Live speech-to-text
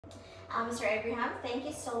Mr. Abraham, thank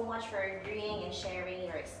you so much for agreeing and sharing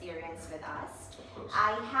your experience with us. Of course.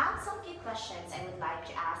 I have some few questions I would like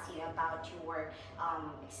to ask you about your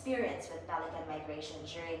experience with Pelican Migration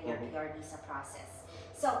during your PR visa process.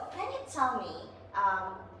 So, can you tell me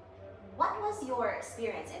what was your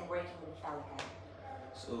experience in working with Pelican?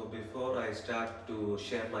 So before I start to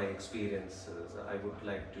share my experiences, I would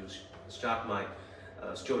like to start my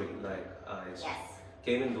story. Like Yes.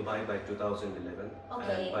 came in Dubai by 2011,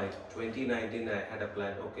 Okay. and by 2019 I had a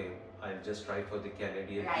plan. Okay, I'll just try for the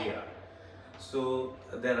Canadian Right. PR. So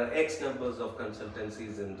there are X numbers of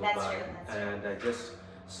consultancies in Dubai, That's true, that's true. and I just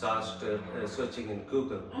started searching in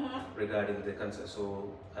Google regarding the consult. So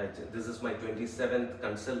this is my 27th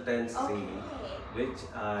consultancy, Okay. which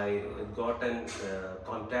I got in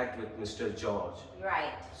contact with Mr. George.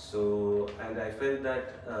 Right. So, and I felt that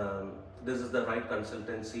this is the right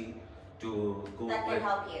consultancy to go That can with,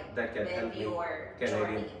 help you that can with help me your Canadian.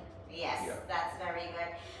 journey. Yes, Yeah. that's very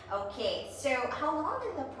good. Okay, so how long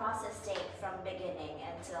did the process take from beginning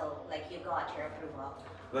until like you got your approval?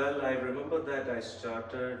 Well, I remember that I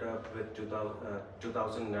started up with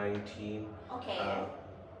 2019, Okay.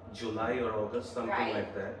 July or August, something Right.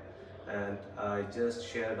 like that. And I just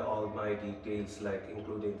shared all my details, like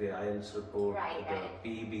including the IELTS report, Right, the right.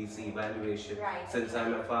 PEBC evaluation. Right. Since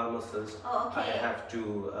I'm a pharmacist, Oh, okay. I have to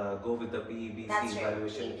go with the PEBC That's true.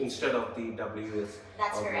 evaluation PEBC. instead of the WS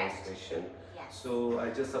That's correct. organization. Yes. So I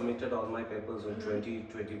just submitted all my papers in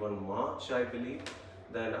 2021 March, I believe.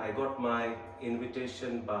 Then I got my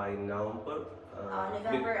invitation by November.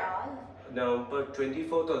 November on November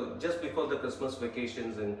 24th, or just before the Christmas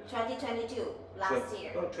vacations in 2022, last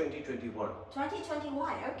year. No, 2021.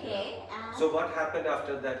 2021, okay. And So what happened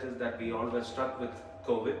after that is that we all were struck with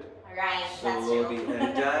COVID. right, So that's true. the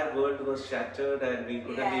entire world was shattered and we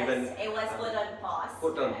couldn't Yes, even it was put on pause.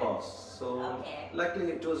 put on pause. So Okay.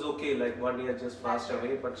 luckily it was okay, like 1 year just passed That's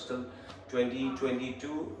away, but still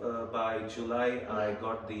 2022 by July I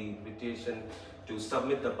got the invitation to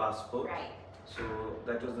submit the passport. Right. So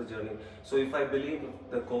that was the journey. So if I believe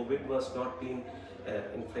the COVID was not being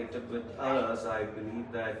inflicted with us, I believe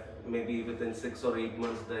that maybe within 6 or 8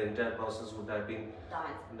 months the entire process would have been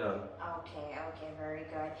done. Okay, okay, very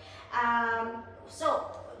good. So,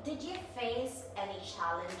 did you face any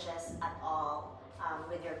challenges at all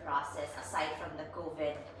with your process aside from the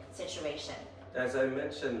COVID situation? As I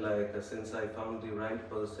mentioned, like since I found the right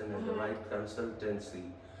person and the right consultancy,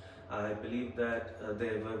 I believe that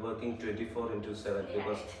they were working 24/7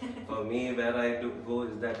 because for me where I do go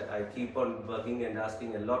is that I keep on working and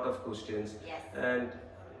asking a lot of questions. Yes. And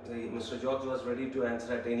Mr. George was ready to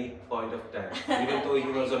answer at any point of time. Even though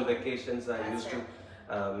he was on vacations, I That's used true.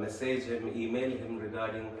 to message him, email him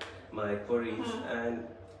regarding my queries, and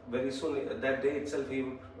very soon that day itself he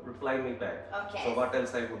would reply me back. Okay. So what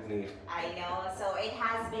else I would need? I know. So it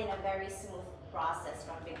has been a very smooth process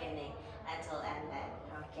from beginning until end then.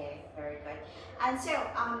 Okay, very good. And so,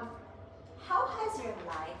 how has your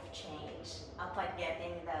life changed upon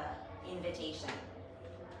getting the invitation?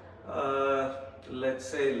 Let's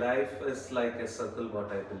say life is like a circle, what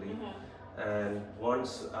I believe. And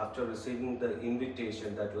once after receiving the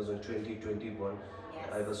invitation, that was in 2021, Yes.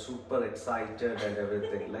 I was super excited and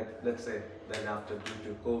everything. Like, let's say, then after due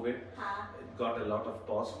to COVID, it got a lot of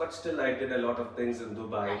pause, but still I did a lot of things in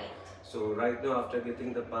Dubai. Right. So right now, after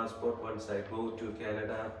getting the passport, once I go to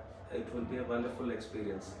Canada, it will be a wonderful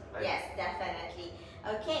experience. Yes, definitely.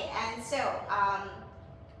 Okay, and so,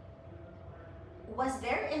 was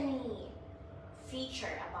there any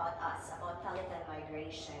feature about us, about Pelican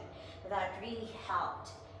Migration, that really helped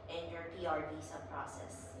in your PR visa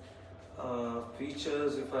process?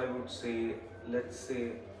 Features, if I would say, let's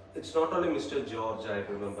say, it's not only Mr. George, I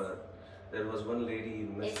remember. There was one lady,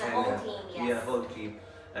 Miss It's a Hannah. whole team, yes. Yeah, whole team.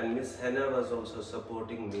 And Miss Hannah was also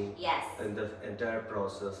supporting me Yes. in the entire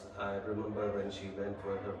process. I remember when she went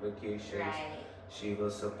for her vacations, Right. she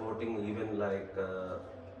was supporting even like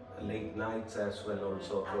late nights as well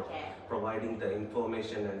also for Okay. providing the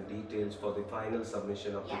information and details for the final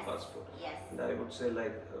submission of the Yes. passport. Yes. And I would say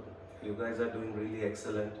like you guys are doing really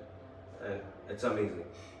excellent and it's amazing.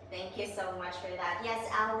 Thank you so much for that. Yes,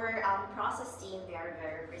 our process team, they are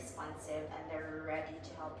very responsive and they're ready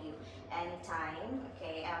to help you anytime.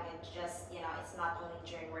 Okay, it just, it's not only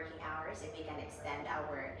during working hours. If we can extend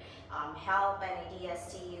our help and ideas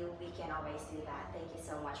to you, we can always do that. Thank you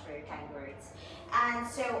so much for your kind words. And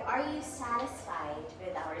so, are you satisfied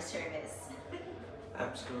with our service?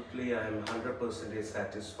 Absolutely, I am 100%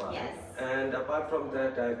 satisfied. Yes. And apart from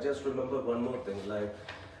that, I just remember one more thing, like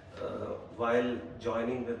while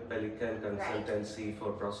joining with Pelican Consultancy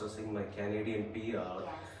for processing my Canadian PR,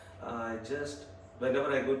 Yes. I just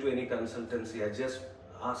whenever I go to any consultancy, I just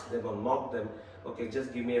ask them or mock them, okay,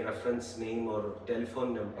 just give me a reference name or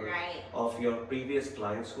telephone number Right. of your previous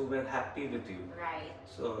clients who were happy with you. Right.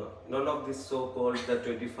 So none of this so-called the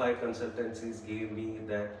 25 consultancies gave me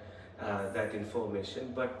that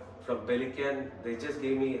information, but from Pelican, they just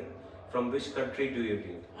gave me from which country do you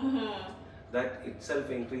need. Mm-hmm. That itself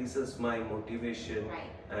increases my motivation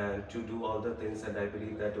Right. and to do all the things, and I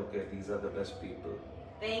believe that okay, these are the best people.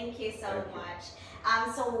 Thank you so Thank you.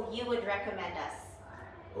 much. So you would recommend us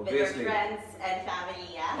with Obviously, your friends and family,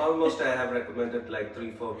 yeah? almost I have recommended like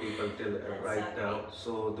 3-4 people till That's right so now. great.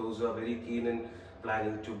 So those who are very keen in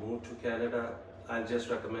planning to move to Canada, I'll just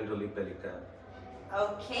recommend only Pelican.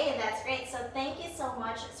 Okay, that's great. So thank you so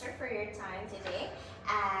much, sir, for your time today.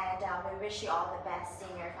 And we wish you all the best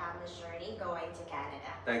in your family's journey going to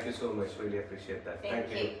Canada. Thank you so much. Really appreciate that. Thank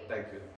you. Thank you.